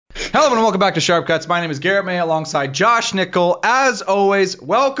Hello and welcome back to Sharp Cuts. My name is Garrett May alongside Josh Nickel. As always,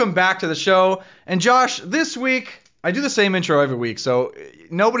 welcome back to the show. And Josh, this week, I do the same intro every week, so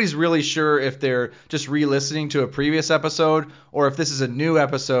nobody's really sure if they're just re-listening to a previous episode or if this is a new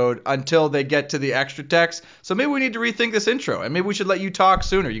episode until they get to the extra text. So maybe we need to rethink this intro, and maybe we should let you talk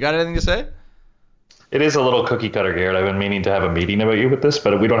sooner. You got anything to say? It is a little cookie cutter, Garrett. I've been meaning to have a meeting about you with this,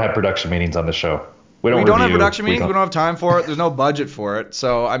 but we don't have production meetings on the show. We don't have production meetings. We don't have time for it. There's no budget for it.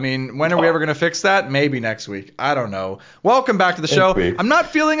 So, I mean, when are we ever going to fix that? Maybe next week. I don't know. Welcome back to the show. I'm not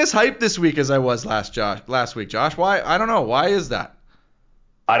feeling as hyped this week as I was last week, Josh. Why? I don't know. Why is that?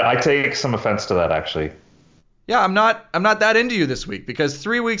 I take some offense to that, actually. Yeah, I'm not that into you this week because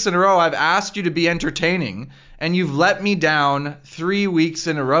 3 weeks in a row I've asked you to be entertaining and you've let me down 3 weeks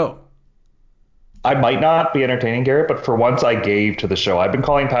in a row. I might not be entertaining, Garrett, but for once I gave to the show. I've been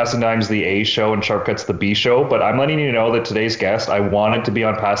calling Passing Dimes the A show and Sharp Cuts the B show, but I'm letting you know that today's guest, I wanted to be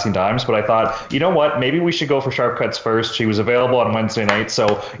on Passing Dimes, but I thought, you know what, maybe we should go for Sharp Cuts first. She was available on Wednesday night,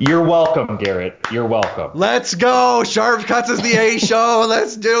 so you're welcome, Garrett. You're welcome. Let's go. Sharp Cuts is the A show.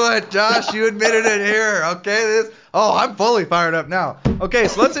 Let's do it. Josh, you admitted it here. Okay, I'm fully fired up now. Okay,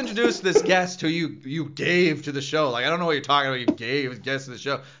 so let's introduce this guest who you gave to the show. Like, I don't know what you're talking about. You gave a guest to the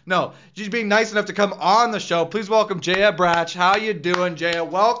show. No, she's being nice enough to come on the show. Please welcome Jaeya Brach. How you doing, Jaeya?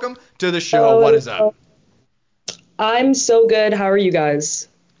 Welcome to the show. What is up? I'm so good. How are you guys?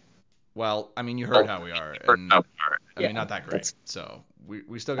 Well, I mean, you heard how we are. And, I mean, not that great. So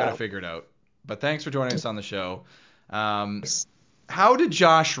we still got to figure it out. But thanks for joining us on the show. How did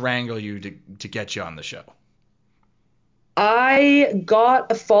Josh wrangle you to get you on the show? I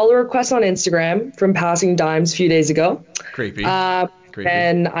got a follow request on Instagram from Passing Dimes a few days ago. Creepy.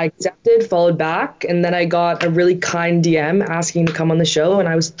 And I accepted, followed back, and then I got a really kind DM asking to come on the show, and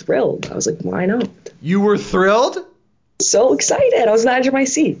I was thrilled. I was like, why not? You were thrilled? So excited. I was on the edge of my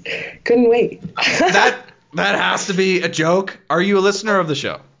seat. Couldn't wait. That has to be a joke. Are you a listener of the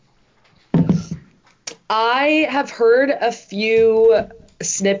show? I have heard a few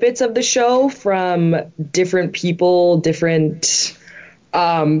snippets of the show from different people, different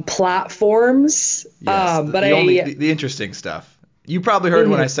platforms. Yes, but the interesting stuff. You probably heard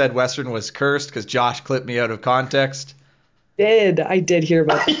when I said Western was cursed because Josh clipped me out of context. I did hear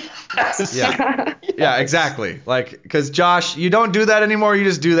about that. Yes. Yeah, exactly. Like, because Josh, you don't do that anymore. You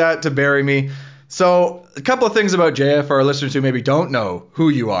just do that to bury me. So a couple of things about Jaeya for our listeners who maybe don't know who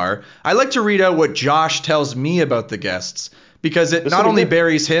you are. I like to read out what Josh tells me about the guests, because it not only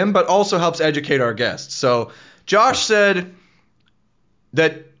buries him, but also helps educate our guests. So Josh said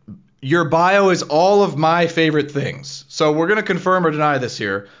that your bio is all of my favorite things. So we're going to confirm or deny this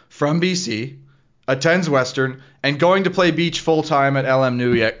here. From BC, attends Western, and going to play beach full-time at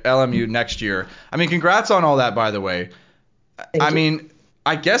LMU next year. I mean, congrats on all that, by the way. Thank you.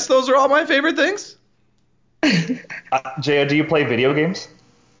 I guess those are all my favorite things. Jaeya, do you play video games?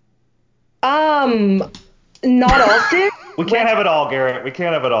 Not often. We can't have it all, Garrett. We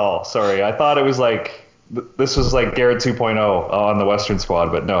can't have it all. Sorry. I thought it was like, this was like Garrett 2.0 on the Western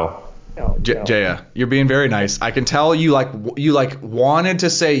squad, but no. Jaeya, you're being very nice. I can tell you wanted to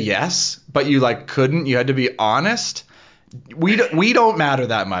say yes, but you couldn't. You had to be honest. We don't matter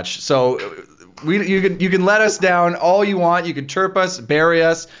that much. So you can let us down all you want. You can chirp us, bury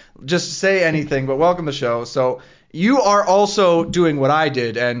us, just say anything. But welcome to the show. So you are also doing what I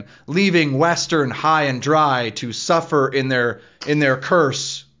did and leaving Western high and dry to suffer in their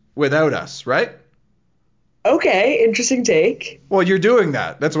curse without us, right? Okay, interesting take. Well, you're doing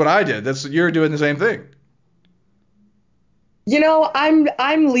that. That's what I did. You're doing the same thing. You know,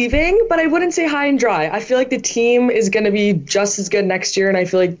 I'm leaving, but I wouldn't say high and dry. I feel like the team is going to be just as good next year, and I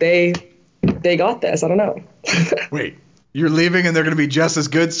feel like they got this. I don't know. Wait, you're leaving and they're going to be just as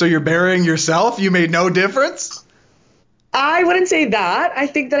good, so you're burying yourself? You made no difference? I wouldn't say that. I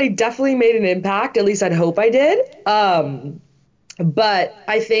think that I definitely made an impact. At least I'd hope I did. But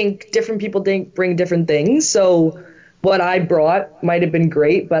I think different people bring different things. So what I brought might have been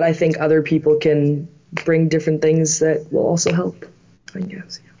great, but I think other people can bring different things that will also help, I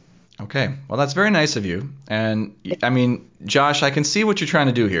guess. Yeah. Okay. Well, that's very nice of you. And I mean, Josh, I can see what you're trying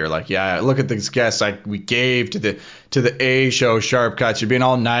to do here. Like, yeah, look at these guests we gave to the A show Sharp Cuts. You're being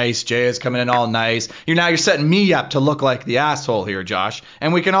all nice. Jaeya's coming in all nice. You're setting me up to look like the asshole here, Josh.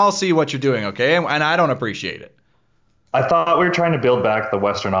 And we can all see what you're doing, okay? And I don't appreciate it. I thought we were trying to build back the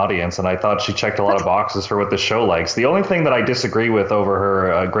Western audience, and I thought she checked a lot of boxes for what the show likes. The only thing that I disagree with over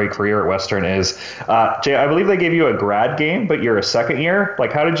her great career at Western is, Jay, I believe they gave you a grad game, but you're a second year.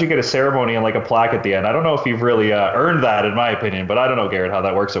 Like, how did you get a ceremony and like a plaque at the end? I don't know if you've really earned that, in my opinion, but I don't know, Garrett, how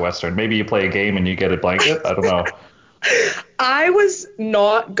that works at Western. Maybe you play a game and you get a blanket. I don't know. I was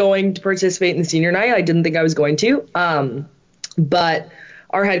not going to participate in the senior night. I didn't think I was going to. But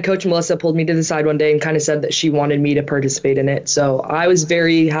our head coach, Melissa, pulled me to the side one day and kind of said that she wanted me to participate in it. So I was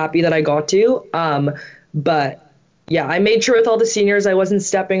very happy that I got to. But yeah, I made sure with all the seniors I wasn't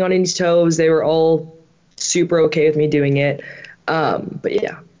stepping on any toes. They were all super okay with me doing it. But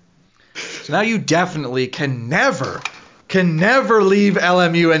yeah. So now you definitely can never leave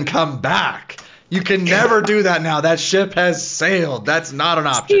LMU and come back. You can never do that now. That ship has sailed. That's not an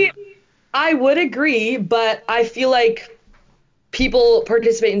option. See, I would agree, but I feel like people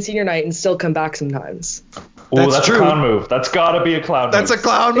participate in senior night and still come back sometimes. Oh, that's true. a clown move. That's got to be a clown move. That's a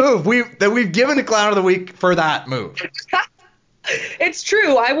clown move. We've given a clown of the week for that move. It's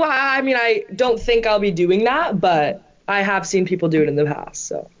true. I mean, I don't think I'll be doing that, but I have seen people do it in the past,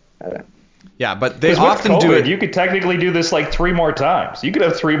 so I don't know. Yeah, but they Because often with COVID, do it. you could technically do this like 3 more times. You could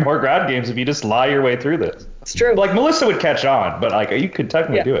have 3 more grad games if you just lie your way through this. It's true. Like Melissa would catch on, but like you could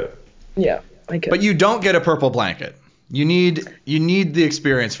technically do it. Yeah, I could. But you don't get a purple blanket. You need the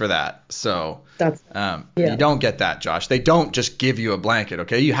experience for that. So That's you don't get that, Josh. They don't just give you a blanket,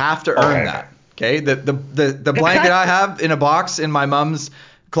 okay? You have to earn that. Okay? The blanket I have in a box in my mom's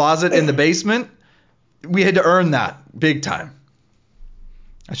closet in the basement, we had to earn that big time.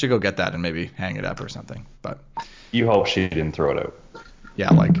 I should go get that and maybe hang it up or something. But you hope she didn't throw it out. Yeah,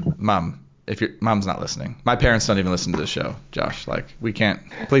 like Mom, Mom's not listening. My parents don't even listen to the show, Josh. Like we can't.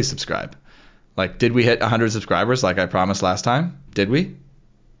 Please subscribe. Like, did we hit 100 subscribers like I promised last time? Did we?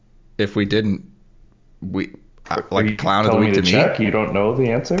 If we didn't, we like clown of the week to me. Check? You don't know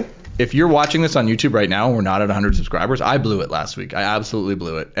the answer? If you're watching this on YouTube right now and we're not at 100 subscribers, I blew it last week. I absolutely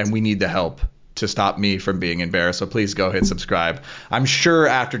blew it, and we need the help to stop me from being embarrassed. So please go hit subscribe. I'm sure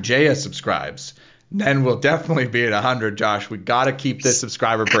after Jaeya subscribes, then we'll definitely be at 100, Josh. We got to keep this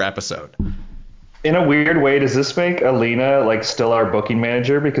subscriber per episode. In a weird way, does this make Alina like still our booking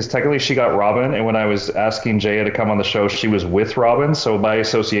manager? Because technically she got Robin, and when I was asking Jaeya to come on the show, she was with Robin. So by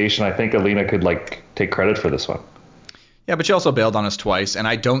association, I think Alina could like take credit for this one. Yeah, but she also bailed on us twice, and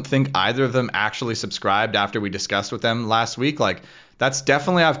I don't think either of them actually subscribed after we discussed with them last week. Like, that's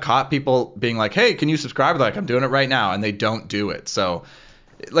definitely, I've caught people being like, hey, can you subscribe? They're like, I'm doing it right now, and they don't do it. So,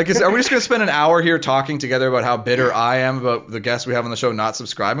 like, are we just going to spend an hour here talking together about how bitter I am about the guests we have on the show not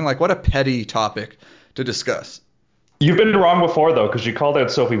subscribing? Like, what a petty topic to discuss. You've been wrong before, though, because you called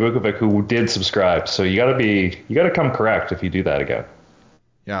out Sophie Vukovic, who did subscribe. So you got to come correct if you do that again.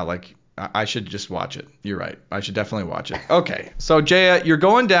 Yeah, like, I should just watch it. You're right. I should definitely watch it. Okay, so Jaeya, you're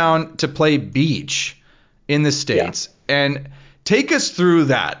going down to play beach in the States. Yeah. And take us through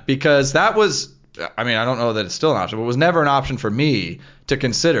that, because that was, I mean, I don't know that it's still an option, but it was never an option for me to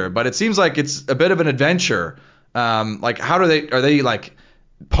consider. But it seems like it's a bit of an adventure. Like, are they like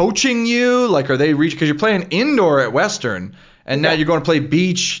poaching you? Like, are they because you're playing indoor at Western, and now you're going to play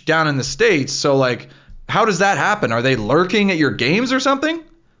beach down in the States. So, like, how does that happen? Are they lurking at your games or something?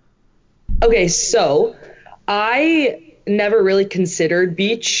 Okay, so I never really considered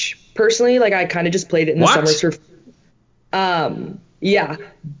beach personally. Like, I kind of just played it in the summers for yeah,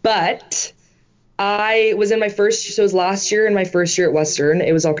 but I was in my first, so it was last year in my first year at Western.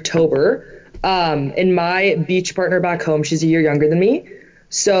 It was October. And my beach partner back home, she's a year younger than me.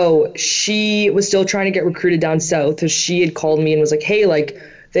 So she was still trying to get recruited down south. So she had called me and was like, hey, like,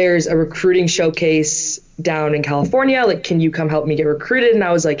 there's a recruiting showcase down in California. Like, can you come help me get recruited? And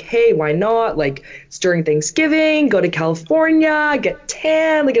I was like, hey, why not? Like, it's during Thanksgiving, go to California, get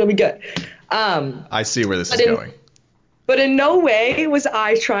tan, like, it'll be good. I see where this is going. But in no way was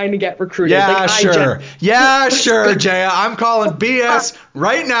I trying to get recruited. Yeah, like, sure. Yeah, sure, Jaeya. I'm calling BS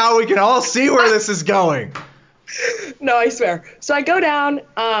right now. We can all see where this is going. No, I swear. So I go down,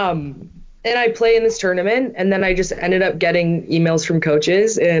 and I play in this tournament, and then I just ended up getting emails from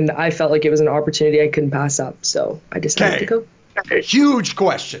coaches, and I felt like it was an opportunity I couldn't pass up. So I decided to go. Huge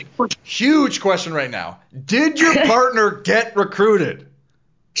question right now. Did your partner get recruited?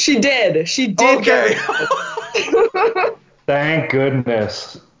 She did. She did. Okay. Thank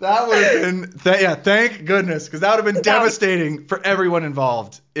goodness. That would have been, thank goodness, because that would have been devastating for everyone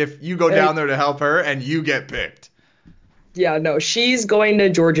involved if you go down there to help her and you get picked. Yeah, no, she's going to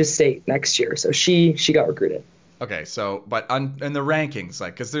Georgia State next year, so she got recruited. Okay, so, but in the rankings,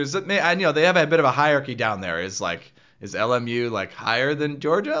 like, because I know they have a bit of a hierarchy down there. Is LMU like higher than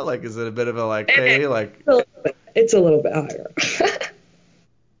Georgia? Like, is it a bit of a like, hey, like? It's a little bit higher.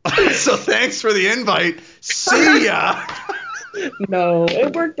 So thanks for the invite. See ya. No,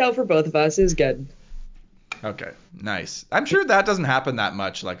 it worked out for both of us. It was good. Okay, nice. I'm sure that doesn't happen that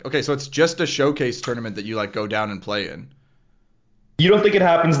much. Like, okay, so it's just a showcase tournament that you like go down and play in. You don't think it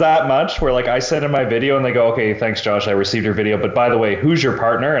happens that much where like I send in my video and they go, okay, thanks, Josh, I received your video, but by the way, who's your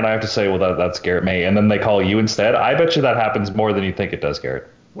partner? And I have to say, well, that's Garrett May. And then they call you instead. I bet you that happens more than you think it does, Garrett.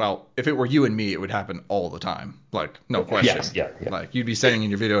 Well, if it were you and me, it would happen all the time. Like, no question. Yes, yeah. Like, you'd be sending in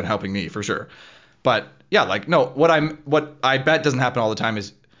your video and helping me for sure. But yeah, like, no, what I bet doesn't happen all the time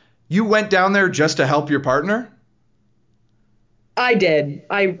is you went down there just to help your partner? I did.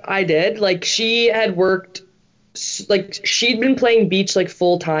 I did. Like, she had worked, like, she'd been playing beach, like,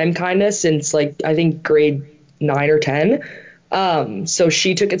 full time kind of since, like, I think grade 9 or 10. So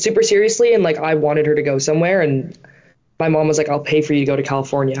she took it super seriously, and, like, I wanted her to go somewhere, and my mom was like, I'll pay for you to go to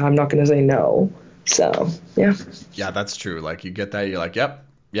California. I'm not going to say no. So, yeah. Yeah, that's true. Like, you get that, you're like, yep,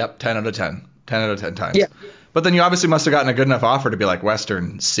 10 out of 10. 10 out of 10 times. Yeah. But then you obviously must have gotten a good enough offer to be like,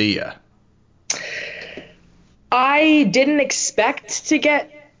 Western, see ya. I didn't expect to get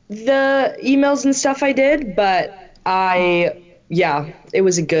the emails and stuff I did, but it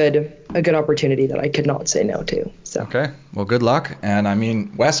was a good opportunity that I could not say no to. So. Okay, well, good luck. And I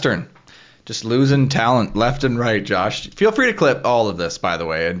mean, Western, just losing talent left and right, Josh. Feel free to clip all of this, by the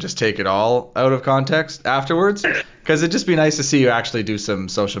way, and just take it all out of context afterwards, because it'd just be nice to see you actually do some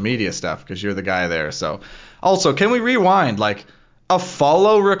social media stuff, because you're the guy there. So, also, can we rewind? Like, a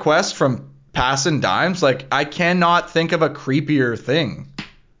follow request from Passin' Dimes? Like, I cannot think of a creepier thing.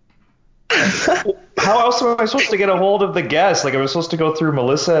 How else am I supposed to get a hold of the guests? Like, I was supposed to go through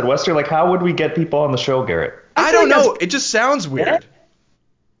Melissa at Western. Like, how would we get people on the show, Garrett? I don't know. It just sounds weird.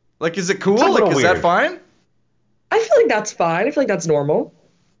 Like, is it cool? Like, is that fine? I feel like that's fine. I feel like that's normal.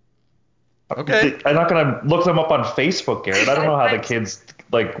 Okay. I'm not going to look them up on Facebook, Garrett. I don't know how the kids,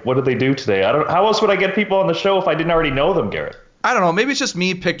 like, what did they do today? How else would I get people on the show if I didn't already know them, Garrett? I don't know. Maybe it's just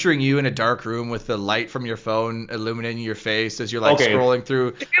me picturing you in a dark room with the light from your phone illuminating your face as you're like scrolling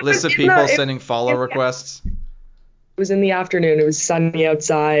through lists of people sending follow requests. It was in the afternoon. It was sunny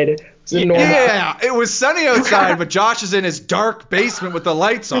outside. It was it was sunny outside, but Josh is in his dark basement with the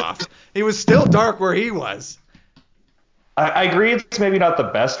lights off. It was still dark where he was. I agree it's maybe not the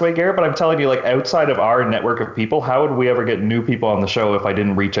best way, Garrett, but I'm telling you, like, outside of our network of people, how would we ever get new people on the show if I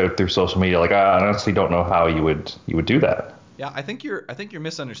didn't reach out through social media? Like, I honestly don't know how you would do that. Yeah, I think you're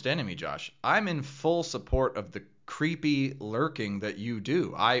misunderstanding me, Josh. I'm in full support of the creepy lurking that you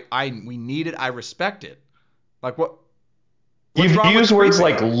do. We need it. I respect it. Like, what? You've used words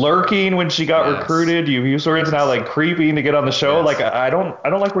like lurking when she got recruited. You've used words now like creeping to get on the show. Yes. Like, I don't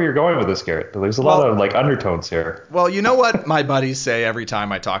like where you're going with this, Garrett. There's a lot of like undertones here. Well, you know what my buddies say every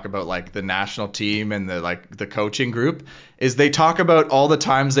time I talk about like the national team and the coaching group is they talk about all the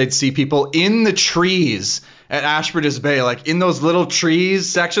times they'd see people in the trees at Ashbridges Bay, like in those little trees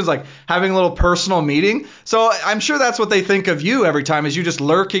sections, like having a little personal meeting. So I'm sure that's what they think of you every time, is you just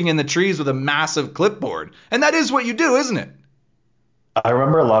lurking in the trees with a massive clipboard. And that is what you do, isn't it? I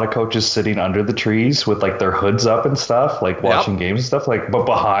remember a lot of coaches sitting under the trees with like their hoods up and stuff, like watching games and stuff, like, but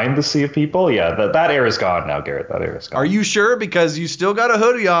behind the sea of people. Yeah, that era is gone now, Garrett. That era is gone. Are you sure? Because you still got a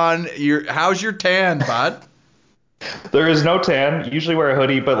hoodie on. How's your tan, bud? There is no tan. Usually wear a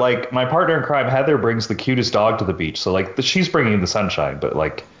hoodie, but like my partner in crime, Heather, brings the cutest dog to the beach. So like she's bringing the sunshine, but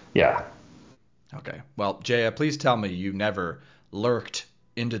like, yeah. Okay. Well, Jaeya, please tell me you never lurked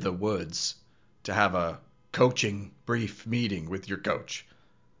into the woods to have a coaching brief meeting with your coach.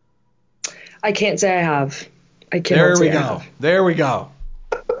 I can't say I have. I can't say I have. There we go.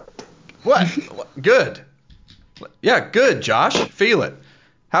 What? Good. Yeah, good, Josh. Feel it.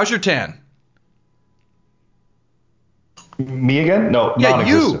 How's your tan? Me again? No, yeah,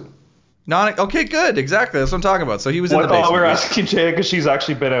 non-existent. You. Okay, good. Exactly. That's what I'm talking about. So he was in the basement. We were asking Jaeya because she's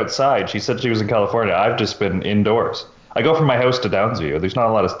actually been outside. She said she was in California. I've just been indoors. I go from my house to Downsview. There's not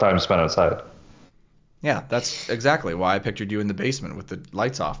a lot of time to spend outside. Yeah, that's exactly why I pictured you in the basement with the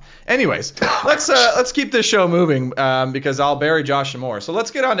lights off. Anyways, let's keep this show moving because I'll bury Josh some more. So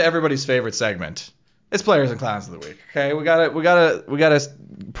let's get on to everybody's favorite segment. It's Players and Clowns of the Week. Okay, we gotta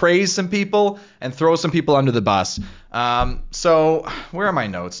praise some people and throw some people under the bus. So where are my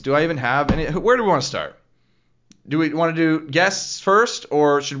notes? Do I even have any? Where do we want to start? Do we want to do guests first,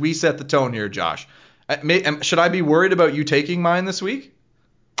 or should we set the tone here, Josh? Should I be worried about you taking mine this week?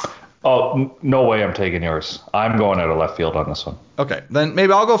 Oh, no way I'm taking yours. I'm going out of left field on this one. Okay, then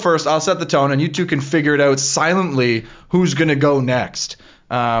maybe I'll go first. I'll set the tone, and you two can figure it out silently who's going to go next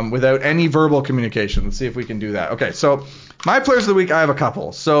without any verbal communication. Let's see if we can do that. Okay, so my Players of the Week, I have a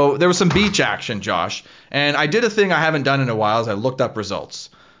couple. So there was some beach action, Josh, and I did a thing I haven't done in a while is I looked up results.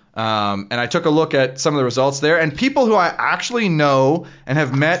 And I took a look at some of the results there, and people who I actually know and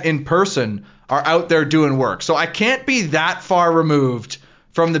have met in person are out there doing work. So I can't be that far removed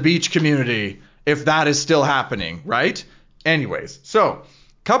from the beach community if that is still happening, right? Anyways, so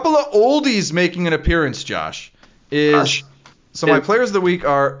couple of oldies making an appearance, Josh. So my players of the week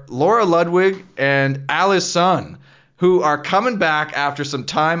are Laura Ludwig and Alice Sun, who are coming back after some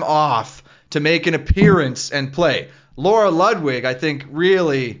time off to make an appearance and play. Laura Ludwig, I think,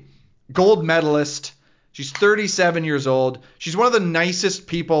 really gold medalist. She's 37 years old. She's one of the nicest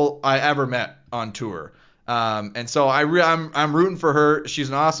people I ever met on tour. And so I'm rooting for her. She's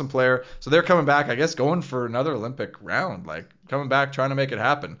an awesome player. So they're coming back, I guess, going for another Olympic round, like coming back, trying to make it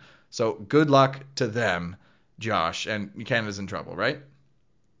happen. So good luck to them, Josh. And Canada's in trouble, right?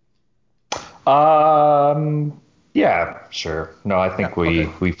 Yeah, sure. No, I think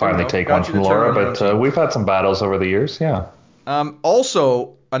we finally take Got one you from to turn Laura, on your own but team. we've had some battles over the years. Yeah.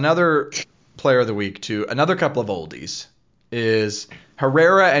 Also, another player of the week, too, another couple of oldies, is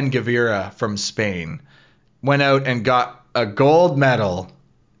Herrera and Gavira from Spain. Went out and got a gold medal,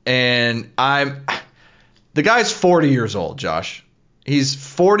 and the guy's 40 years old, Josh. He's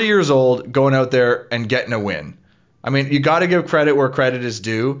 40 years old going out there and getting a win. I mean, you got to give credit where credit is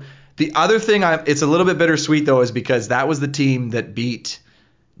due. The other thing, it's a little bit bittersweet, though, is because that was the team that beat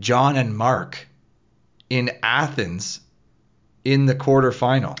John and Mark in Athens in the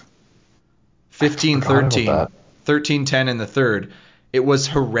quarterfinal. 15-13, 13-10 in the third. It was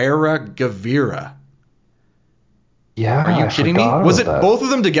Herrera Gavira. Yeah, Are you kidding me? Was it both of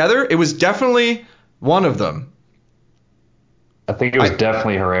them together? It was definitely one of them. I think it was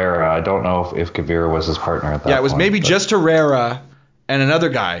definitely Herrera. I don't know if Gavira was his partner at that point. Yeah, it was maybe just Herrera and another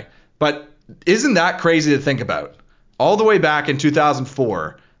guy. But isn't that crazy to think about? All the way back in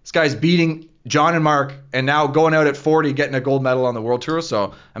 2004, this guy's beating John and Mark and now going out at 40 getting a gold medal on the World Tour.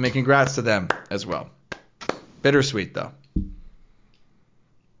 So, I mean, congrats to them as well. Bittersweet, though.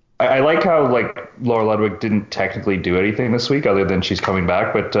 I like how Laura Ludwig didn't technically do anything this week other than she's coming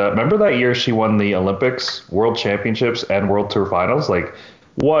back. But remember that year she won the Olympics, World Championships, and World Tour Finals?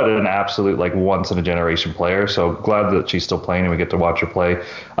 What an absolute once in a generation player. So glad that she's still playing and we get to watch her play.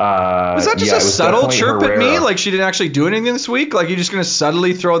 Was that just a subtle chirp at me? Like she didn't actually do anything this week? Like you're just going to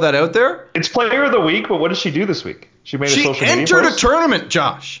subtly throw that out there? It's player of the week, but what did she do this week? She made a social media post? She entered a tournament,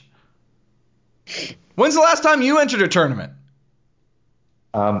 Josh. When's the last time you entered a tournament?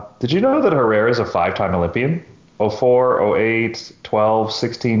 Did you know that Herrera is a 5-time Olympian? 04, 08, 12,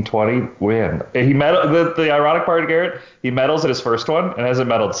 16, 20, win. He medal. The ironic part, Garrett, he medals at his first one and hasn't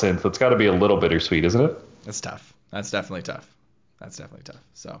medaled since. That's got to be a little bittersweet, isn't it? That's tough. That's definitely tough.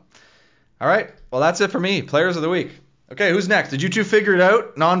 So, all right. Well, that's it for me. Players of the week. Okay, who's next? Did you two figure it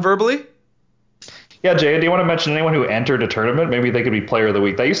out non-verbally? Yeah, Jaeya, do you want to mention anyone who entered a tournament? Maybe they could be player of the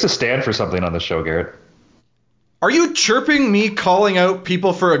week. That used to stand for something on the show, Garrett. Are you chirping me calling out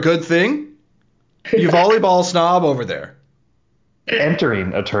people for a good thing? You volleyball snob over there.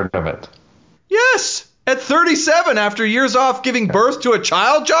 Entering a tournament. Yes, at 37 after years off giving birth to a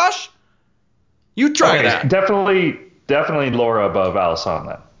child, Josh? You try that. Definitely Laura above Alison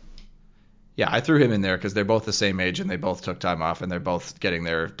then. Yeah, I threw him in there because they're both the same age and they both took time off and they're both getting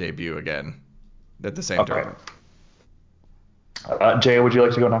their debut again at the same tournament. Jaeya, would you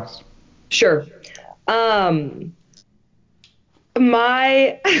like to go next? Sure.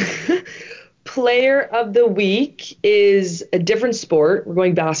 My player of the week is a different sport. We're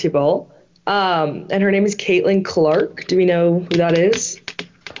going basketball. And her name is Caitlin Clark. Do we know who that is?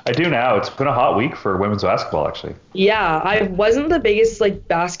 I do now. It's been a hot week for women's basketball, actually. Yeah, I wasn't the biggest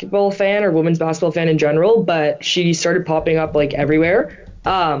basketball fan or women's basketball fan in general, but she started popping up everywhere.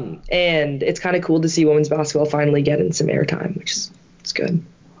 And it's kind of cool to see women's basketball finally getting some airtime, which is it's good.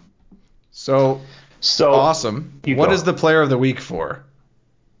 So awesome. What is the player of the week for?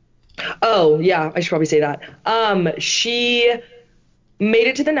 Oh, yeah, I should probably say that. She made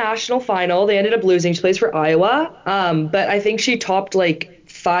it to the national final. They ended up losing. She plays for Iowa. But I think she topped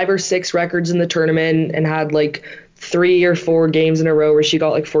 5 or 6 records in the tournament and had 3 or 4 games in a row where she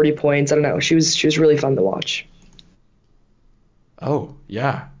got 40 points. I don't know. She was really fun to watch. Oh,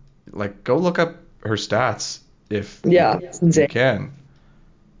 yeah. Go look up her stats if it's insane. You can.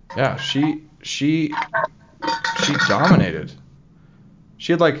 Yeah, she dominated.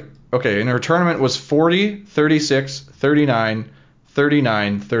 She had in her tournament was 40, 36, 39,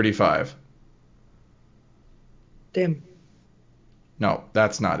 39, 35. Damn. No,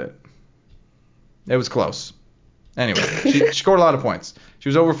 that's not it. It was close. Anyway, she scored a lot of points. She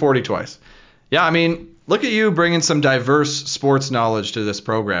was over 40 twice. Yeah, I mean, look at you bringing some diverse sports knowledge to this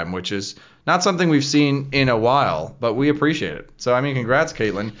program, which is not something we've seen in a while, but we appreciate it. So, I mean, congrats,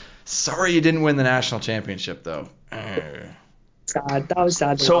 Caitlin. Sorry you didn't win the national championship, though. Sad. That was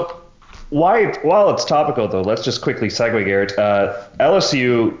sad. So, while it's topical, though, let's just quickly segue, Garrett.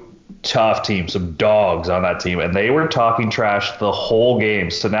 LSU tough team, some dogs on that team, and they were talking trash the whole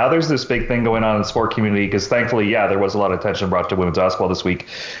game. So now there's this big thing going on in the sport community because thankfully, yeah, there was a lot of attention brought to women's basketball this week.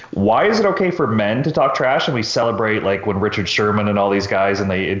 Why is it okay for men to talk trash and we celebrate like when Richard Sherman and all these guys and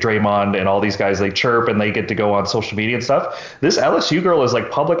Draymond and all these guys, they chirp and they get to go on social media and stuff? This LSU girl is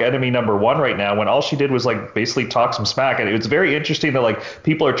like public enemy number one right now when all she did was like basically talk some smack. And it's very interesting that like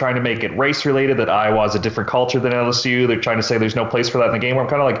people are trying to make it race related, that Iowa is a different culture than LSU. They're trying to say there's no place for that in the game. Where I'm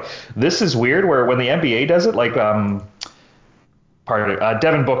kind of like, this is weird. Where when the NBA does it, like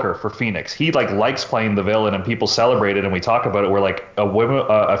Devin Booker for Phoenix, he like likes playing the villain and people celebrate it and we talk about it. Where like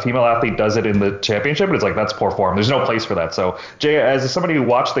a female athlete does it in the championship, and it's like that's poor form. There's no place for that. So Jay, as somebody who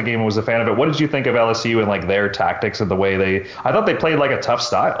watched the game and was a fan of it, what did you think of LSU and like their tactics and the way I thought they played like a tough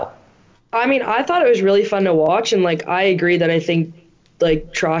style. I mean, I thought it was really fun to watch, and like I agree that I think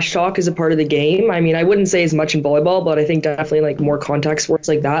like trash talk is a part of the game. I mean, I wouldn't say as much in volleyball, but I think definitely like more contact sports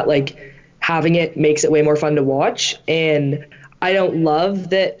like that, like having it makes it way more fun to watch. And I don't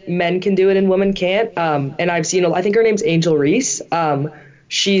love that men can do it and women can't. And I've seen, I think her name's Angel Reese.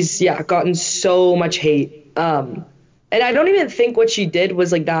 She's gotten so much hate. And I don't even think what she did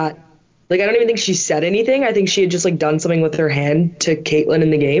was like that. Like I don't even think she said anything. I think she had just like done something with her hand to Caitlin in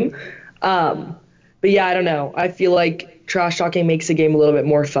the game. But yeah, I don't know. I feel like trash talking makes the game a little bit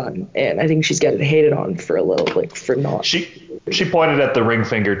more fun, and I think she's getting hated on for a little, like for not. She pointed at the ring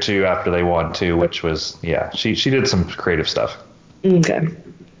finger too after they won too, which was she did some creative stuff. Okay.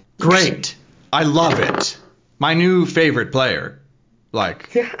 Great. I love it. My new favorite player.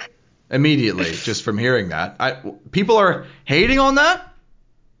 Like immediately just from hearing that. People are hating on that?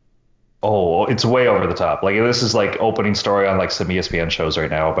 Oh, it's way over the top. Like this is like opening story on like some ESPN shows right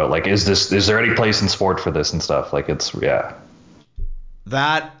now about like is there any place in sport for this and stuff? Like it's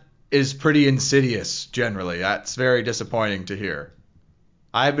That is pretty insidious generally. That's very disappointing to hear.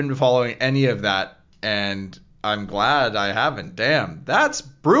 I haven't been following any of that and I'm glad I haven't. Damn, that's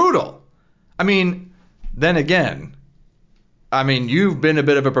brutal. I mean, then again, you've been a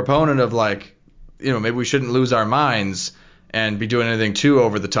bit of a proponent of like, maybe we shouldn't lose our minds and be doing anything too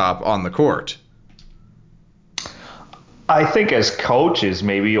over the top on the court. I think as coaches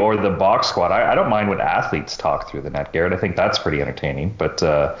maybe, or the box squad, I don't mind when athletes talk through the net, Garrett. I think that's pretty entertaining. But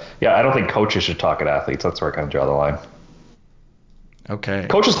I don't think coaches should talk at athletes. That's where I kind of draw the line. Okay.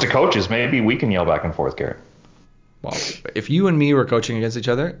 Coaches to coaches, maybe we can yell back and forth, Garrett. Well, if you and me were coaching against each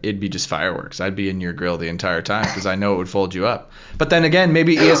other, it'd be just fireworks. I'd be in your grill the entire time because I know it would fold you up. But then again,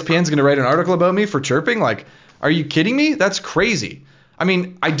 maybe ESPN's going to write an article about me for chirping. Like, are you kidding me? That's crazy. I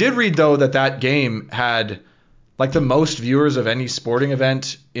mean, I did read, though, that game had, like, the most viewers of any sporting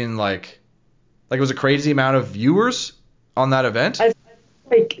event in, like it was a crazy amount of viewers on that event. I think,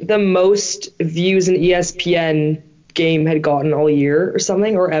 like, the most views an ESPN game had gotten all year or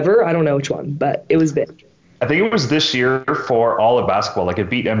something, or ever. I don't know which one, but it was big. I think it was this year for all of basketball. Like, it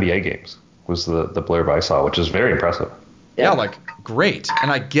beat NBA games, was the blurb I saw, which is very impressive. Yeah, like, great.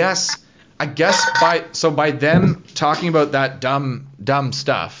 And I guess by them talking about that dumb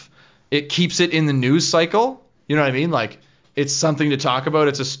stuff, it keeps it in the news cycle. You know what I mean? Like, it's something to talk about.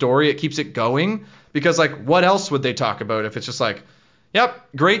 It's a story. It keeps it going. Because, like, what else would they talk about if it's just like, yep,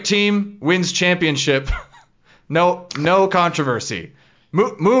 great team, wins championship, no controversy,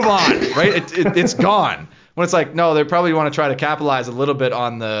 move on, right? It's gone. When it's like, no, they probably want to try to capitalize a little bit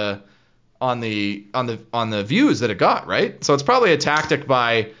on the views that it got, right? So it's probably a tactic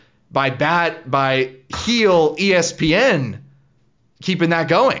by heel ESPN keeping that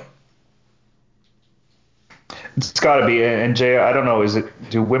going. It's got to be. And Jay, I don't know,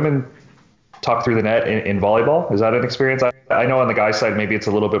 do women talk through the net in volleyball? Is that an experience? I know on the guys' side maybe it's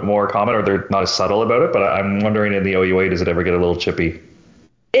a little bit more common or they're not as subtle about it, but I'm wondering in the OUA, does it ever get a little chippy?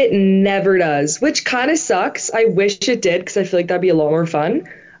 It never does, which kind of sucks. I wish it did because I feel like that'd be a lot more fun.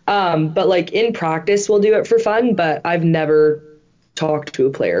 But like in practice, we'll do it for fun, but I've never talked to a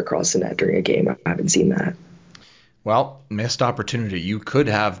player across the net during a game. I haven't seen that. Well, missed opportunity. You could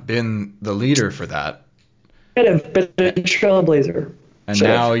have been the leader for that. Could have been a trailblazer. And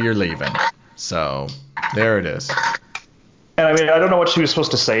now you're leaving. So there it is. And I mean, I don't know what she was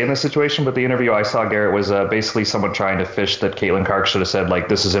supposed to say in this situation, but the interview I saw, Garrett, was basically someone trying to fish that Caitlin Clark should have said, like,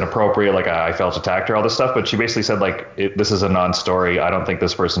 this is inappropriate, like, I felt attacked or all this stuff. But she basically said, like, this is a non-story. I don't think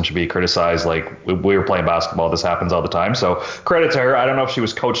this person should be criticized. Like, we were playing basketball. This happens all the time. So credit to her. I don't know if she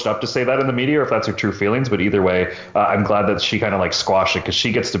was coached up to say that in the media or if that's her true feelings. But either way, I'm glad that she kind of, like, squashed it because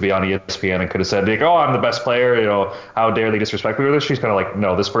she gets to be on ESPN and could have said, like, oh, I'm the best player. You know, how dare they disrespect me with this? She's kind of like,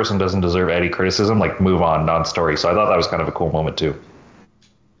 no, this person doesn't deserve any criticism. Like, move on, non-story. So I thought that was kind of a cool moment, too.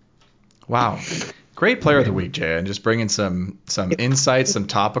 Wow. Great player of the week, Jay, and just bringing some insights, some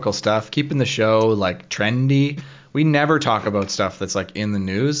topical stuff, keeping the show like trendy. We never talk about stuff that's like in the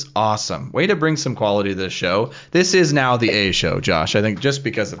news. Awesome. Way to bring some quality to the show. This is now the A show, Josh, I think, just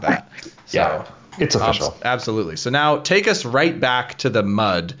because of that. So, yeah, it's official. Absolutely. So now take us right back to the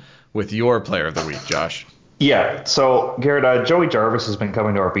mud with your player of the week, Josh. Yeah, so Garrett, Joey Jarvis has been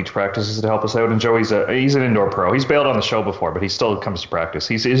coming to our beach practices to help us out, and Joey's he's an indoor pro. He's bailed on the show before, but he still comes to practice.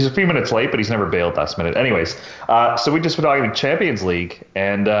 He's a few minutes late, but he's never bailed last minute. Anyways, so we just been talking Champions League,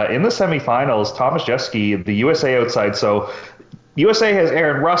 and in the semifinals, Thomas Jeske, the USA outside, so USA has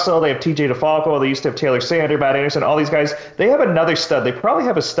Aaron Russell, they have TJ DeFalco, they used to have Taylor Sander, Matt Anderson, all these guys. They have another stud. They probably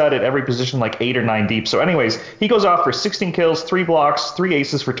have a stud at every position, like 8 or 9 deep. So anyways, he goes off for 16 kills, 3 blocks, 3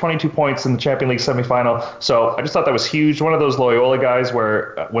 aces for 22 points in the Champions League semifinal. So I just thought that was huge. One of those Loyola guys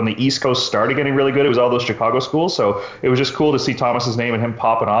where when the East Coast started getting really good, it was all those Chicago schools. So it was just cool to see Thomas's name and him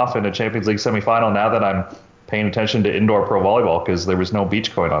popping off in a Champions League semifinal now that I'm paying attention to indoor pro volleyball because there was no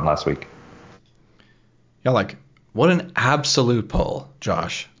beach going on last week. Yeah, like, what an absolute pull,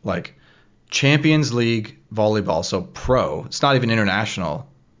 Josh. Like, Champions League volleyball, so pro. It's not even international,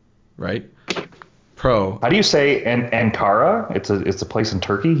 right? Pro. How do you say Ankara? It's a place in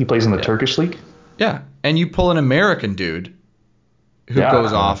Turkey. He plays in the Turkish league. Yeah, and you pull an American dude who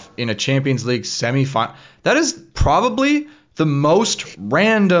goes off in a Champions League semifinal. That is probably the most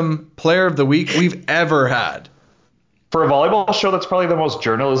random player of the week we've ever had. For a volleyball show, that's probably the most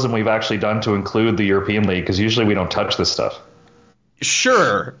journalism we've actually done to include the European League, because usually we don't touch this stuff.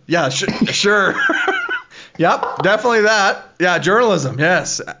 Sure. Yeah, sure. Yep, definitely that. Yeah, journalism.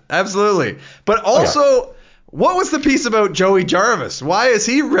 Yes, absolutely. But also, what was the piece about Joey Jarvis? Why is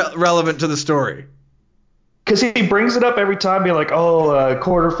he relevant to the story? Because he brings it up every time, being like,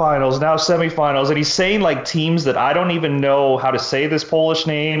 quarterfinals, now semifinals, and he's saying like teams that I don't even know how to say this Polish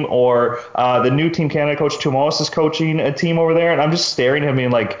name, or the new Team Canada coach Tomas is coaching a team over there, and I'm just staring at him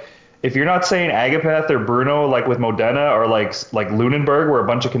being like, if you're not saying Agapeth or Bruno like with Modena, or like Lunenburg where a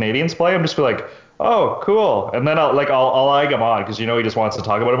bunch of Canadians play, I'm just be like, oh, cool. And then I'll egg him on because he just wants to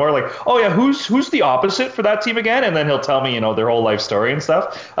talk about it more. Like, oh yeah, who's the opposite for that team again? And then he'll tell me their whole life story and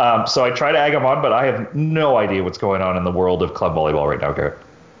stuff. So I try to egg him on, but I have no idea what's going on in the world of club volleyball right now, Garrett.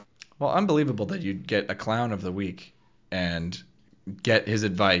 Well, unbelievable that you'd get a clown of the week and get his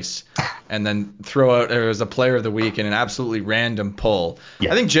advice and then throw out as a player of the week in an absolutely random poll.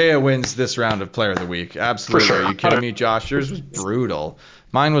 Yeah. I think Jaeya wins this round of player of the week. Absolutely. For sure. Are you kidding me, Josh? Yours was brutal.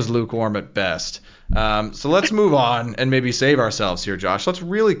 Mine was lukewarm at best. So let's move on and maybe save ourselves here, Josh. Let's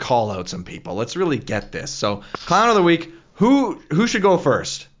really call out some people. Let's really get this. So, clown of the week, who should go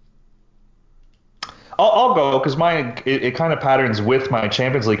first? I'll go because mine it kind of patterns with my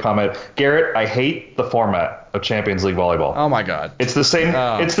Champions League comment. Garrett, I hate the format of Champions League volleyball. Oh my God. It's the same.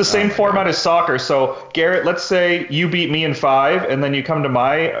 It's the same format as soccer. So Garrett, let's say you beat me in 5, and then you come to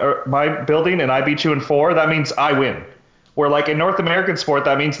my building and I beat you in 4. That means I win. Where like in North American sport,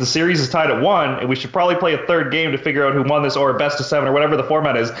 that means the series is tied at 1, and we should probably play a third game to figure out who won this, or a best of 7, or whatever the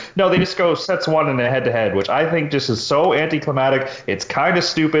format is. No, they just go sets 1 in a head-to-head, which I think just is so anticlimactic. It's kind of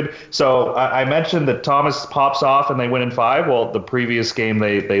stupid. So I mentioned that Thomas pops off and they win in 5. Well, the previous game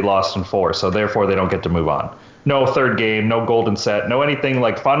they lost in 4, so therefore they don't get to move on. No third game, no golden set, no anything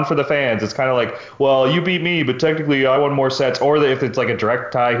like fun for the fans. It's kind of like, well, you beat me, but technically I won more sets. Or if it's like a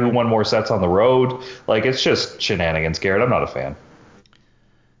direct tie, who won more sets on the road. Like, it's just shenanigans, Garrett. I'm not a fan.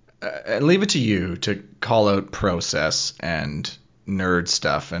 Leave it to you to call out process and nerd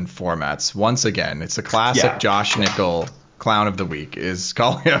stuff and formats. Once again, it's a classic Josh Nickel clown of the week is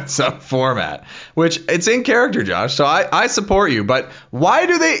calling out some format, which it's in character, Josh. So I support you. But why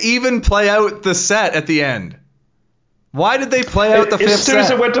do they even play out the set at the end? Why did they play out the fifth set? As soon as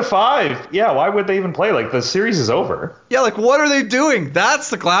it went to 5. Yeah, why would they even play? Like, the series is over. Yeah, like, what are they doing? That's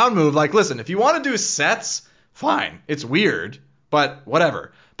the clown move. Like, listen, if you want to do sets, fine. It's weird, but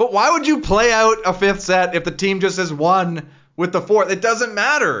whatever. But why would you play out a 5th set if the team just has won with the 4th? It doesn't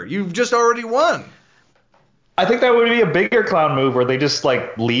matter. You've just already won. I think that would be a bigger clown move where they just,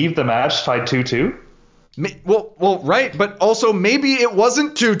 like, leave the match tied 2-2. Well, right, but also maybe it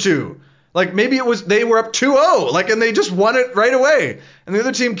wasn't 2-2. Like, maybe it was they were up 2-0, like, and they just won it right away. And the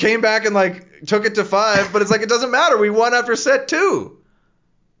other team came back and, like, took it to 5, but it's like, it doesn't matter. We won after set 2.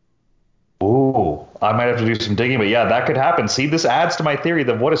 Ooh, I might have to do some digging, but yeah, that could happen. See, this adds to my theory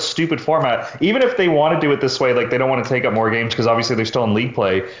that what a stupid format. Even if they want to do it this way, like, they don't want to take up more games because obviously they're still in league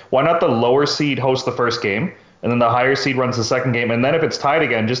play, why not the lower seed host the first game? And then the higher seed runs the second game, and then if it's tied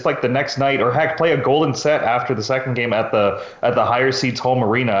again, just like the next night, or heck, play a golden set after the second game at the higher seed's home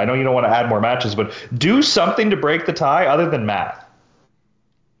arena. I know you don't want to add more matches, but do something to break the tie other than math.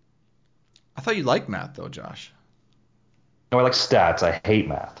 I thought you liked math though, Josh. No, I like stats. I hate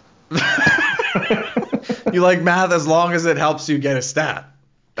math. You like math as long as it helps you get a stat.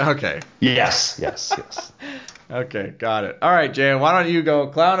 Okay. Yes. Okay, got it. All right, Jay, why don't you go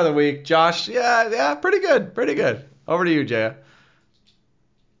clown of the week? Josh, yeah, pretty good. Over to you, Jay.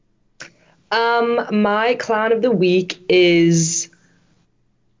 My clown of the week is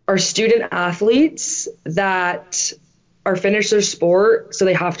our student athletes that are finished their sport, so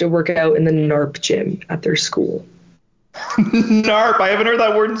they have to work out in the NARP gym at their school. NARP. I haven't heard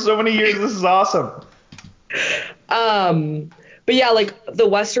that word in so many years. This is awesome. But yeah, like the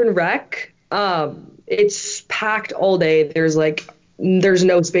Western Rec, it's packed all day. There's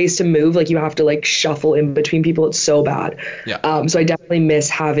no space to move. Like you have to like shuffle in between people. It's so bad. Yeah. So I definitely miss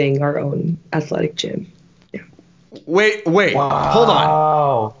having our own athletic gym. Yeah. Wait, Wow. hold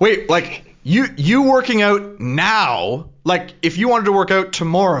on. Wait, like you working out now, like if you wanted to work out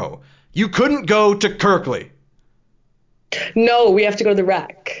tomorrow, you couldn't go to Kirkley. No, we have to go to the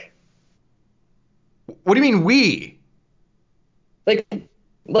rec. What do you mean we? Like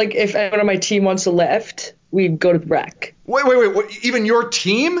if anyone on my team wants to lift, we go to the rec. Wait, what, even your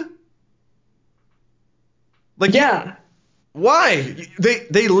team? Like Yeah. Why?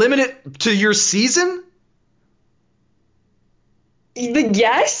 They limit it to your season?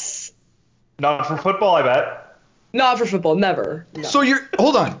 Yes. Not for football, I bet. Not for football, never. No. So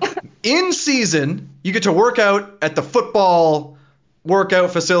hold on. In season, you get to work out at the football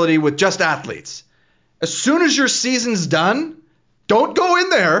workout facility with just athletes. As soon as your season's done, don't go in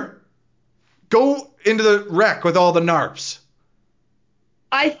there. Go into the rec with all the NARPs.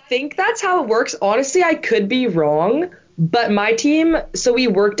 I think that's how it works. Honestly, I could be wrong, but my team, so we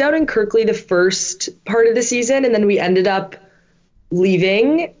worked out in Kirkley the first part of the season, and then we ended up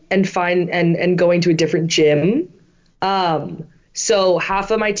leaving and going to a different gym. So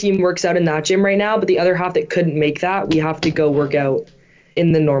half of my team works out in that gym right now, but the other half that couldn't make that, we have to go work out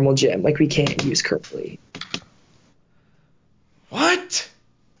in the normal gym. Like we can't use Kirkley. What?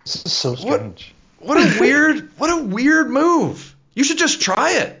 This is so strange. What a weird move. You should just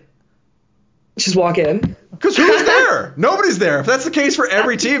try it. Just walk in. Because who's there? Nobody's there. If that's the case for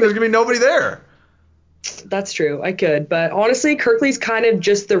every team, there's going to be nobody there. That's true. I could. But honestly, Kirkley's kind of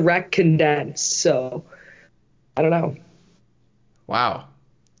just the rec condensed. So I don't know. Wow.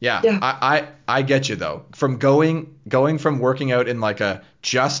 Yeah. I get you, though. From going from working out in like a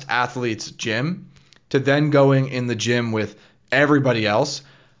just athletes gym to then going in the gym with everybody else.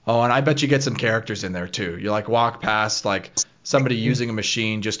 Oh, and I bet you get some characters in there, too. You like walk past like somebody using a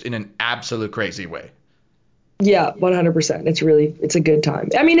machine just in an absolute crazy way. Yeah, 100%. It's a good time.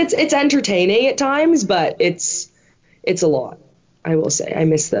 I mean, it's entertaining at times, but it's a lot. I will say. I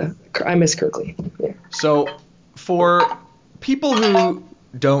miss Kirkley. Yeah. So, for people who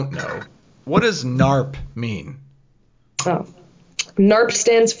don't know, what does NARP mean? Oh. NARP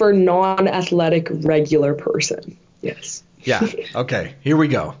stands for non-athletic regular person. Yes. Yeah. Okay. Here we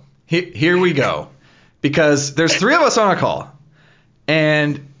go. Here we go. Because there's 3 of us on a call,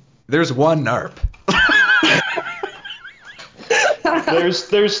 and there's one NARP.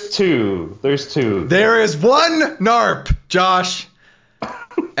 There's two. There is one NARP, Josh.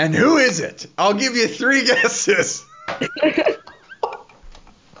 And who is it? I'll give you 3 guesses.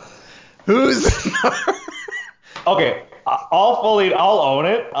 Who's the NARP? Okay, I'll own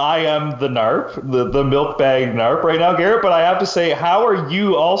it. I am the NARP, the milk bag NARP right now, Garrett. But I have to say, how are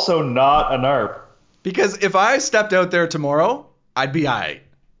you also not a NARP? Because if I stepped out there tomorrow, I'd be aight.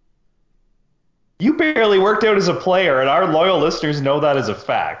 You barely worked out as a player, and our loyal listeners know that as a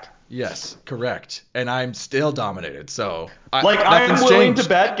fact. Yes, correct. And I'm still dominated, so I'm willing to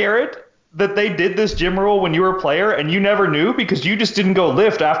bet, Garrett, that they did this gym rule when you were a player and you never knew because you just didn't go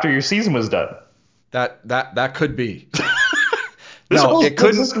lift after your season was done. That could be. This No, rule's it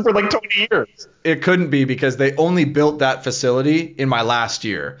couldn't. existed for like 20 years. It couldn't be because they only built that facility in my last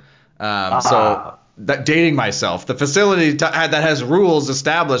year. So that dating myself, the facility that has rules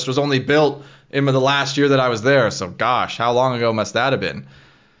established was only built in the last year that I was there. So gosh, how long ago must that have been?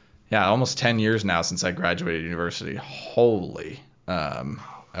 Yeah, almost 10 years now since I graduated university. Holy.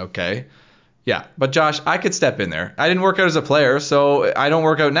 Okay. Yeah, but Josh, I could step in there. I didn't work out as a player, so I don't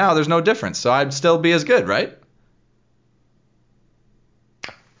work out now. There's no difference. So I'd still be as good, right?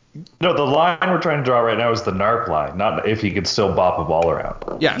 No, the line we're trying to draw right now is the NARP line, not if he could still bop a ball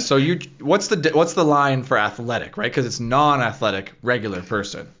around. Yeah, so what's the line for athletic, right? Because it's non-athletic, regular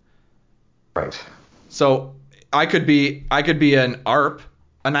person. Right. So I could be an ARP,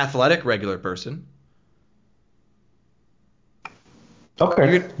 an athletic regular person.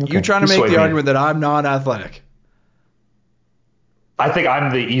 Okay. You trying to make the argument that I'm non-athletic? I think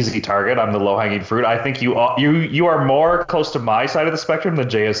I'm the easy target. I'm the low-hanging fruit. I think you are more close to my side of the spectrum than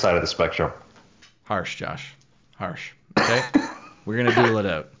Jaeya's side of the spectrum. Harsh, Josh. Harsh. Okay? We're going to duel it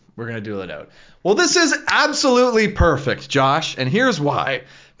out. We're going to duel it out. Well, this is absolutely perfect, Josh, and here's why.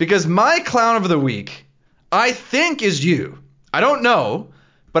 Because my clown of the week, I think, is you. I don't know,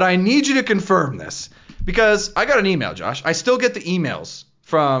 but I need you to confirm this. Because I got an email, Josh. I still get the emails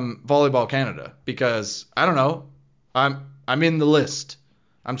from Volleyball Canada because, I don't know, I'm in the list.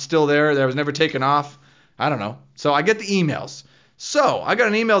 I'm still there. That was never taken off. I don't know. So I get the emails. So I got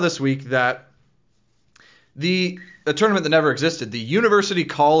an email this week that a tournament that never existed, the University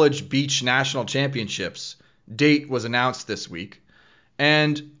College Beach National Championships date was announced this week.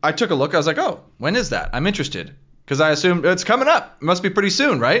 And I took a look. I was like, oh, when is that? I'm interested. Because I assumed it's coming up. It must be pretty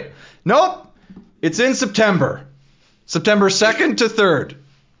soon, right? Nope. It's in September. September 2nd to 3rd.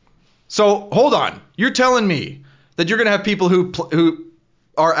 So hold on. You're telling me that you're going to have people who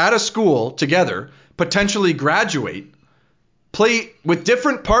are at a school together, potentially graduate, play with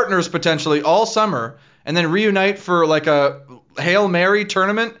different partners potentially all summer, and then reunite for like a Hail Mary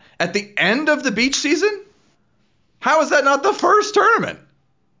tournament at the end of the beach season? How is that not the first tournament?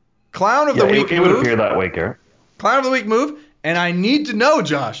 Clown of the week it move. would appear that way, Garrett. Clown of the week move. And I need to know,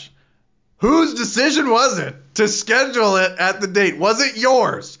 Josh, whose decision was it to schedule it at the date? Was it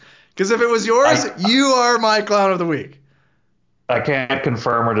yours? Because if it was yours, you are my clown of the week. I can't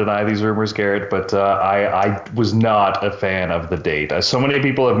confirm or deny these rumors, Garrett, but I was not a fan of the date. So many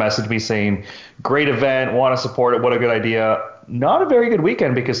people have messaged me saying, great event, want to support it, what a good idea. Not a very good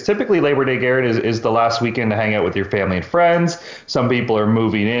weekend because typically Labor Day, Garrett, is the last weekend to hang out with your family and friends. Some people are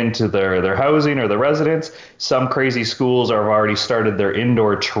moving into their housing or their residence. Some crazy schools have already started their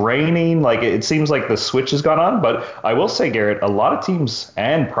indoor training. Like it seems like the switch has gone on. But I will say, Garrett, a lot of teams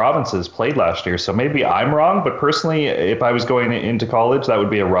and provinces played last year. So maybe I'm wrong. But personally, if I was going into college, that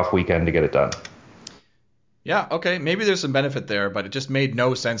would be a rough weekend to get it done. Yeah, okay, maybe there's some benefit there, but it just made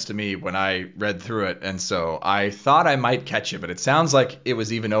no sense to me when I read through it, and so I thought I might catch it, but it sounds like it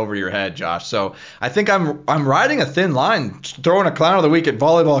was even over your head, Josh. So I think I'm riding a thin line, throwing a clown of the week at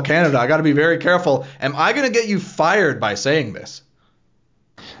Volleyball Canada. I got to be very careful. Am I going to get you fired by saying this?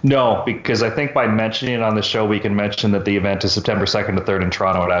 No, because I think by mentioning it on the show, we can mention that the event is September 2nd to 3rd in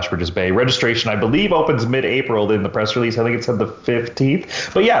Toronto at Ashbridges Bay. Registration, I believe, opens mid-April in the press release. I think it said the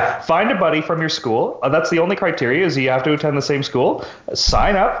 15th. But yeah, find a buddy from your school. That's the only criteria is you have to attend the same school.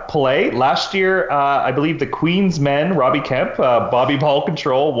 Sign up, play. Last year, I believe the Queens men, Robbie Kemp, Bobby Ball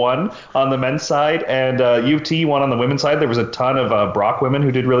Control won on the men's side, and U of T won on the women's side. There was a ton of Brock women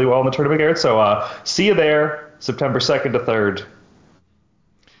who did really well in the tournament, Garrett. So see you there, September 2nd to 3rd.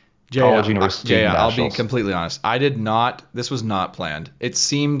 College University Jaeya, I'll be Nationals. completely honest. This was not planned. It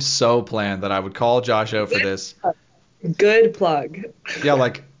seemed so planned that I would call Josh out for this. Good plug. Yeah,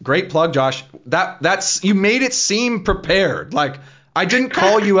 like, great plug, Josh. That's you made it seem prepared. Like, I didn't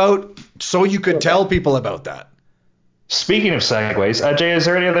call you out so you could tell people about that. Speaking of segues, Jay, is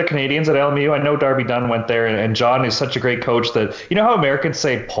there any other Canadians at LMU? I know Darby Dunn went there, and John is such a great coach that, you know how Americans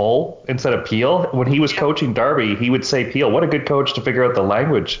say pull instead of peel? When he was coaching Darby, he would say peel. What a good coach to figure out the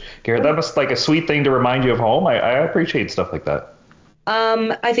language, Garrett. That must like a sweet thing to remind you of home. I appreciate stuff like that.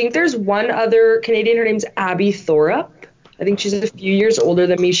 I think there's one other Canadian. Her name's Abby Thorup. I think she's a few years older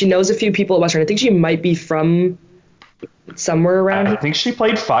than me. She knows a few people at Western. I think she might be from somewhere around here. I think she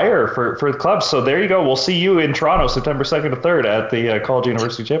played fire for the club. So there you go. We'll see you in Toronto, September 2nd to 3rd at the College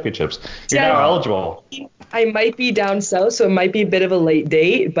University Championships. You're now eligible. I might be down south, so it might be a bit of a late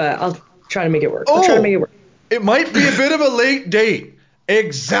date, but I'll try to make it work. It might be a bit of a late date.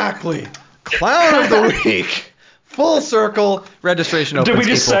 Exactly. Clown of the week. Full circle. Registration opens. Did we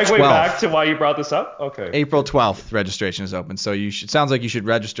just April segue 12th. back to why you brought this up? Okay. April 12th registration is open. So sounds like you should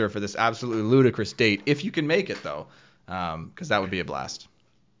register for this absolutely ludicrous date if you can make it though, because that would be a blast.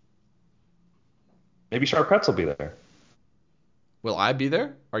 Maybe Sharp Cuts will be there. Will I be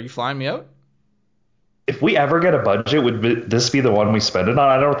there? Are you flying me out? If we ever get a budget, would this be the one we spend it on?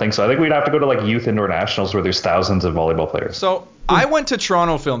 I don't think so. I think we'd have to go to like youth indoor nationals where there's thousands of volleyball players. So I went to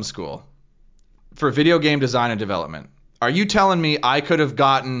Toronto Film School for video game design and development. Are you telling me I could have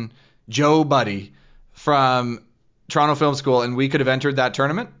gotten Joe Buddy from Toronto Film School and we could have entered that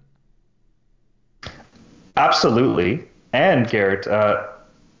tournament? Absolutely. And Garrett,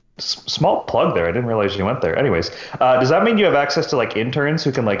 small plug there. I didn't realize you went there. Anyways, does that mean you have access to like interns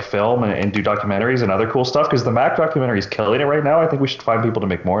who can like film and do documentaries and other cool stuff? Because the Mac documentary is killing it right now. I think we should find people to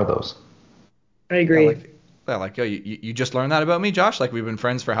make more of those. I agree. You just learned that about me, Josh? Like, we've been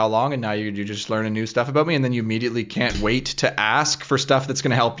friends for how long, and now you're just learning new stuff about me, and then you immediately can't wait to ask for stuff that's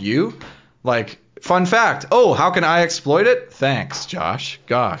going to help you? Like, Fun fact. Oh, how can I exploit it? Thanks, Josh.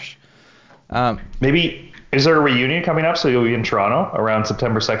 Gosh. Maybe, is there a reunion coming up so you'll be in Toronto around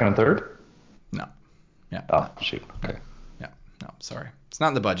September 2nd and 3rd? No. Yeah. Oh, shoot. Okay. Yeah. No, sorry. It's not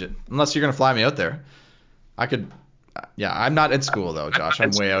in the budget. Unless you're going to fly me out there. I could. Yeah, I'm not at school, though, Josh.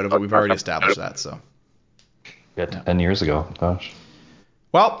 I'm way out of it. We've already established that, so. Yeah, 10 years ago. Gosh.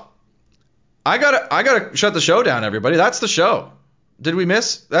 Well, I gotta shut the show down, everybody. That's the show. Did we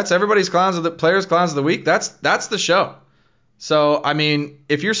miss? That's everybody's players clowns of the week. That's the show. So, I mean,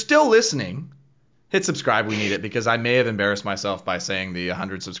 if you're still listening, hit subscribe. We need it because I may have embarrassed myself by saying the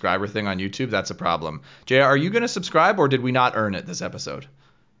 100 subscriber thing on YouTube. That's a problem. Jaeya, are you going to subscribe or did we not earn it this episode?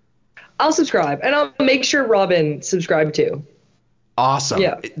 I'll subscribe, and I'll make sure Robin subscribed too. Awesome.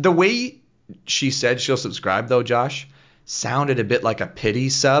 Yeah. The way she said she'll subscribe, though, Josh, sounded a bit like a pity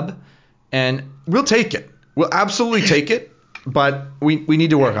sub, and we'll take it. We'll absolutely take it, but we need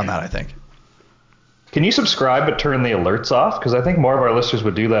to work on that, I think. Can you subscribe but turn the alerts off? Because I think more of our listeners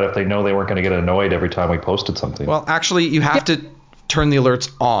would do that if they know they weren't going to get annoyed every time we posted something. Well, actually, you have to turn the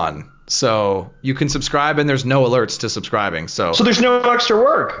alerts on. So you can subscribe and there's no alerts to subscribing. So there's no extra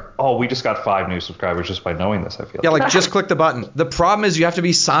work. Oh, we just got 5 new subscribers just by knowing this, I feel. Yeah, like just click the button. The problem is you have to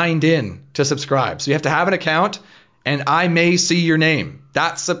be signed in to subscribe. So you have to have an account and I may see your name.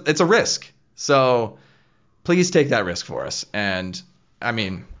 It's a risk. So please take that risk for us. And I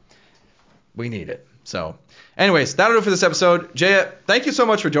mean, we need it. So anyways, that'll do it for this episode. Jaeya, thank you so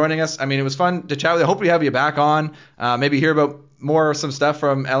much for joining us. I mean, it was fun to chat with you. I hope we have you back on. Maybe hear about some stuff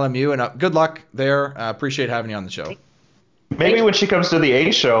from LMU. And good luck there. Appreciate having you on the show. Maybe when she comes to the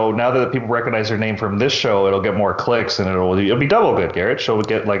A show, now that people recognize her name from this show, it'll get more clicks and it'll be double good, Garrett. She'll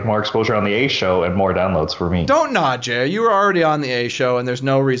get like more exposure on the A show and more downloads for me. Don't nod, Jaeya. You were already on the A show and there's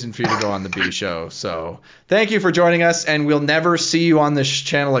no reason for you to go on the B show. So thank you for joining us, and we'll never see you on this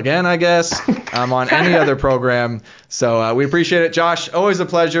channel again, I guess, on any other program. So we appreciate it. Josh, always a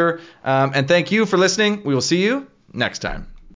pleasure. And thank you for listening. We will see you next time.